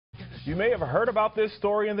You may have heard about this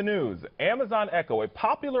story in the news. Amazon Echo, a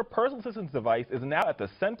popular personal assistance device, is now at the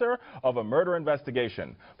center of a murder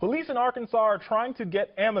investigation. Police in Arkansas are trying to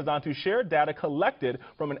get Amazon to share data collected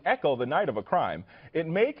from an Echo the night of a crime. It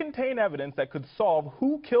may contain evidence that could solve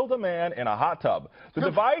who killed a man in a hot tub. The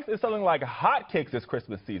device is selling like hotcakes this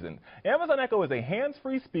Christmas season. Amazon Echo is a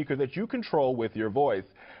hands-free speaker that you control with your voice.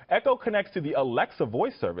 Echo connects to the Alexa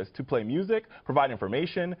voice service to play music, provide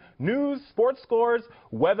information, news, sports scores,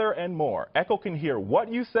 weather, and more. Echo can hear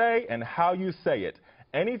what you say and how you say it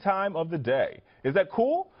any time of the day. Is that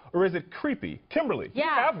cool or is it creepy? Kimberly, you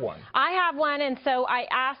have one. I have one, and so I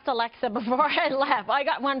asked Alexa before I left. I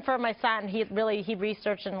got one for my son. He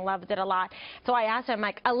researched and loved it a lot. So I asked him,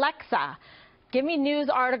 like, Alexa, give me news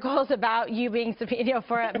articles about you being subpoenaed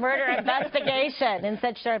for a murder investigation.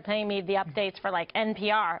 Instead, she started playing me the updates for, like,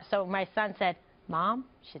 NPR. So my son said, Mom,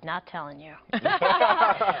 she's not telling you.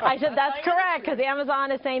 I said, that's correct, because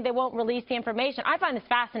Amazon is saying they won't release the information. I find this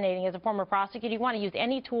fascinating as a former prosecutor. You want to use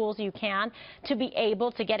any tools you can to be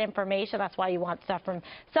able to get information. That's why you want stuff from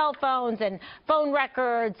cell phones and phone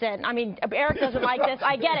records. And, I mean, Eric doesn't like this.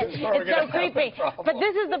 I get it. It's so creepy. But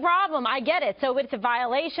this is the problem. I get it. So it's a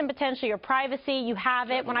violation, potentially, your privacy. You have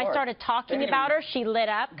it. When I started talking about her, she lit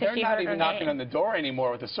up because she heard her name. They're not even knocking on the door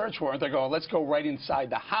anymore with a search warrant. They're going, let's go right inside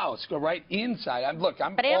the house. Go right inside.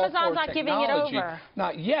 But Amazon's not giving it over.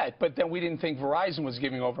 Not yet, but then we didn't think Verizon was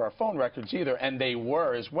giving over our phone records either, and they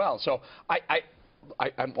were as well. So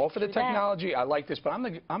I'm all for the technology. I like this, but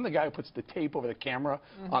I'm the guy who puts the tape over the camera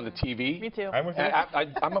on the TV. Me too. I'm with you.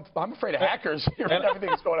 I'm afraid of hackers hearing everything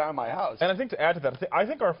that's going on in my house. And I think to add to that, I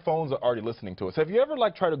think our phones are already listening to us. Have you ever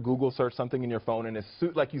tried to Google search something in your phone and it's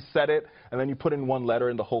like you said it and then you put in one letter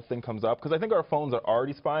and the whole thing comes up? Because I think our phones are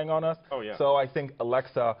already spying on us. Oh, yeah. So I think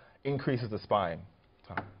Alexa increases the spying.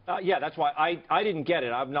 Yeah, that's why I didn't get it.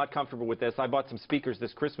 I'm not comfortable with this. I bought some speakers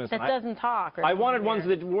this Christmas. That doesn't talk. I wanted ones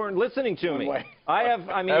that weren't listening to me.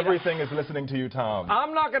 I mean, everything is listening to you, Tom.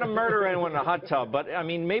 I'm not going to murder anyone in a hot tub, but I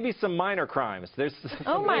mean, maybe some minor crimes.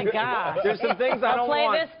 Oh my God. There's some things I don't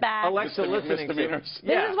want this back. Alexa listening to. This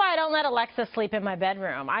is why I don't let Alexa sleep in my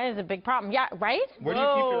bedroom. It's a big problem. Yeah, right? Where do you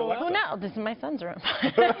keep your Alexa? Who knows? This is my son's room.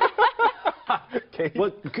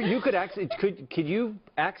 Well, could you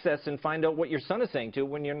access and find out what your son is saying to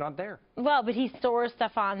when you're not there? Well, but he stores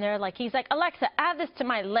stuff on there. Like, he's like, Alexa, add this to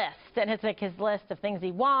my list. And it's like his list of things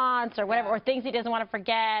he wants or whatever, or things he doesn't want to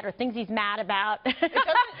forget, or things he's mad about. It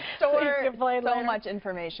doesn't store so much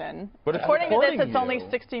information. But it's according to this, it's only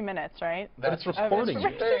 60 minutes, right? That's recording you.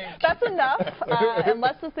 That's enough.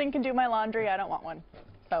 Unless this thing can do my laundry, I don't want one.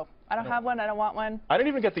 So I don't have one. I don't want one. I didn't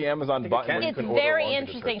even get the Amazon button where you can order very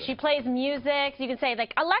interesting. She plays music. You can say,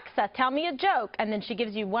 like, Alexa, tell me a joke. And then she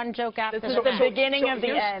gives you one joke after This is the beginning of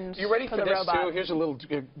the end. You ready for this, robot. too? Here's a little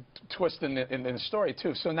twist in the story,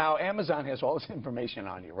 too. So now Amazon has all this information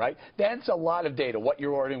on you, right? That's a lot of data, what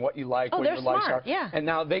you're ordering, what you like, what your likes are. Yeah. And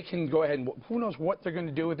now they can go ahead and who knows what they're going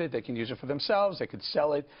to do with it. They can use it for themselves. They could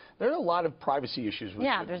sell it. There are a lot of privacy issues with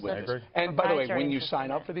this. And by the way, when you sign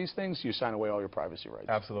up for these things, you sign away all your privacy rights.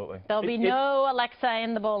 Absolutely. There'll be no Alexa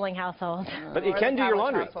in the bowling household. But it can do your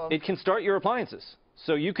laundry. It can start your appliances.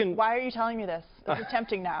 So you can... Why are you telling me this? This is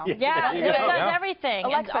tempting now. Yeah, it does everything.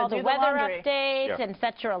 Alexa, and all the do weather laundry. updates and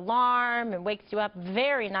sets your alarm and wakes you up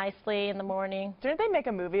very nicely in the morning. Didn't they make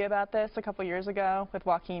a movie about this a couple years ago with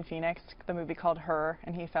Joaquin Phoenix? The movie called Her,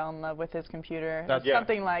 and he fell in love with his computer.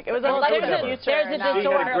 Something like it was a future. There's a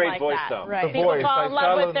disorder great like voice, that. though. Right. People fall in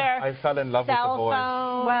love with their I fell in love with the voice.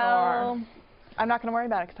 phone. Well, I'm not going to worry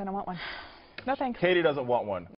about it because I don't want one. No thanks. Katie doesn't want one.